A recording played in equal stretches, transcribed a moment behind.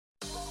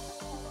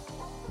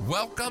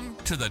Welcome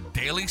to the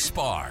Daily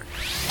Spark.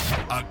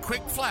 A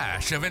quick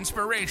flash of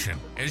inspiration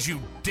as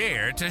you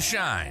dare to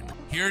shine.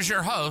 Here's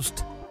your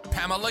host,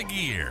 Pamela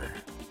Gear.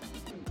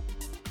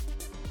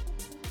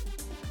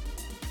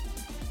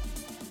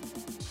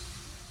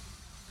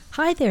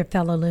 Hi there,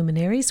 fellow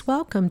luminaries.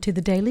 Welcome to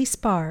the Daily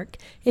Spark.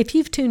 If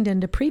you've tuned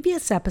into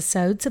previous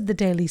episodes of the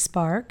Daily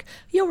Spark,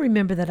 you'll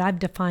remember that I've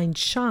defined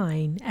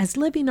shine as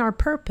living our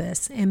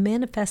purpose and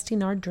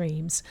manifesting our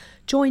dreams.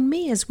 Join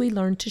me as we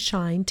learn to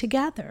shine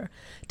together.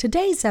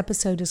 Today's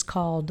episode is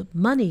called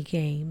Money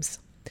Games.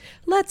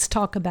 Let's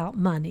talk about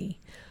money.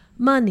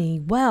 Money,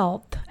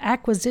 wealth,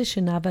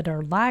 acquisition of it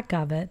or lack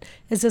of it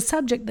is a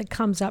subject that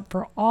comes up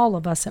for all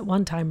of us at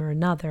one time or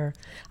another.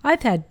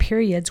 I've had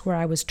periods where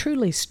I was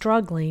truly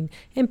struggling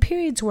and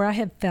periods where I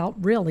have felt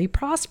really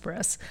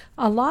prosperous.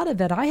 A lot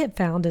of it I have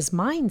found is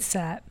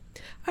mindset.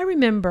 I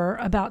remember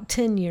about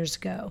 10 years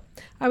ago,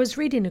 I was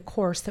reading a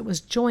course that was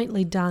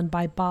jointly done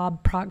by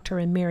Bob Proctor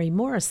and Mary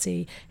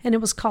Morrissey, and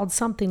it was called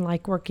something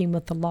like Working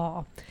with the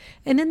Law.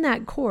 And in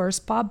that course,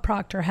 Bob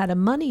Proctor had a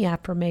money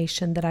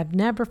affirmation that I've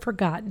never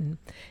forgotten.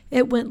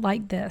 It went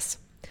like this: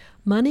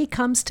 money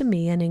comes to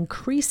me in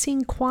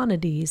increasing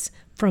quantities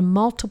from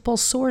multiple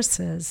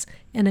sources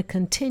in a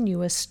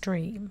continuous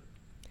stream.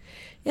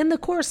 In the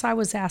course, I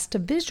was asked to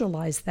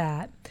visualize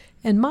that,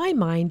 and my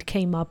mind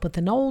came up with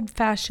an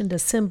old-fashioned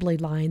assembly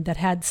line that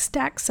had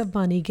stacks of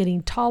money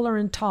getting taller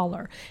and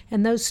taller,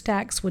 and those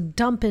stacks would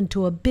dump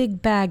into a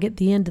big bag at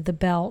the end of the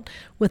belt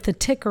with the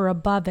ticker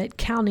above it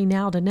counting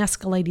out and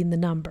escalating the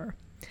number.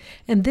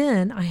 And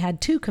then I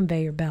had 2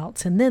 conveyor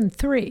belts, and then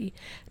 3.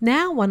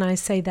 Now when I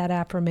say that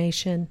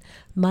affirmation,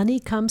 money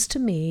comes to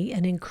me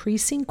in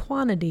increasing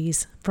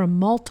quantities from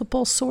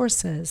multiple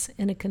sources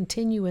in a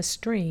continuous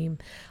stream,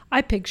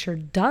 I picture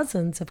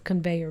dozens of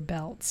conveyor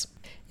belts.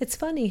 It's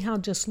funny how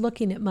just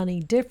looking at money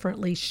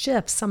differently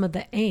shifts some of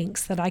the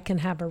angst that I can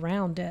have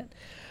around it.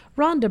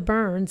 Rhonda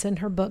Burns, in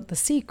her book The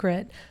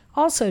Secret,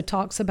 also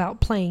talks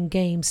about playing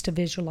games to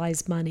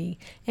visualize money,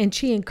 and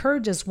she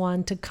encourages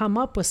one to come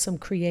up with some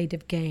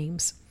creative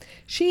games.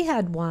 She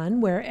had one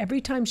where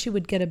every time she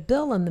would get a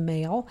bill in the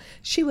mail,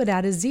 she would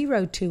add a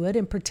 0 to it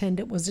and pretend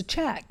it was a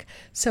check.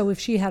 So if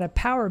she had a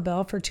power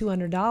bill for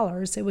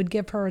 $200, it would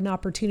give her an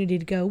opportunity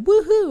to go,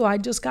 woohoo, I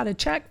just got a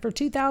check for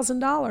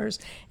 $2,000,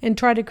 and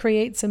try to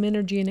create some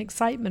energy and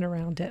excitement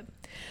around it.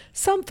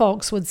 Some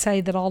folks would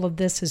say that all of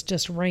this is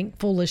just rank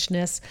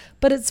foolishness,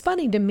 but it's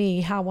funny to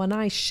me how when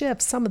I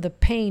shift some of the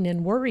pain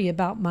and worry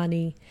about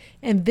money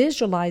and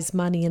visualize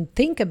money and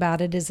think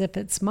about it as if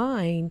it's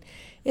mine,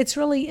 it's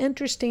really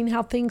interesting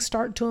how things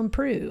start to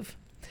improve.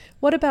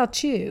 What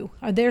about you?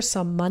 Are there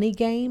some money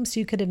games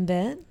you could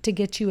invent to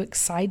get you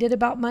excited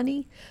about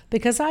money?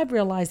 Because I've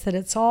realized that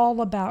it's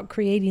all about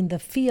creating the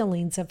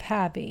feelings of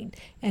having,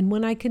 and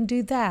when I can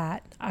do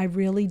that, I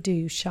really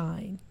do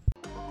shine.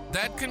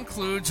 That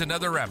concludes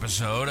another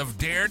episode of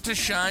Dare to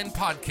Shine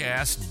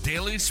Podcast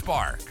Daily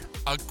Spark.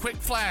 A quick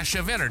flash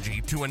of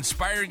energy to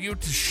inspire you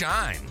to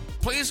shine.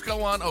 Please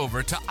go on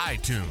over to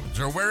iTunes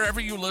or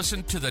wherever you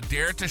listen to the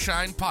Dare to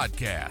Shine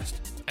podcast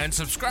and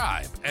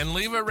subscribe and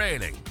leave a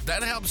rating.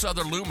 That helps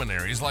other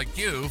luminaries like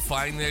you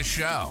find this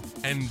show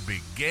and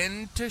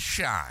begin to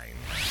shine.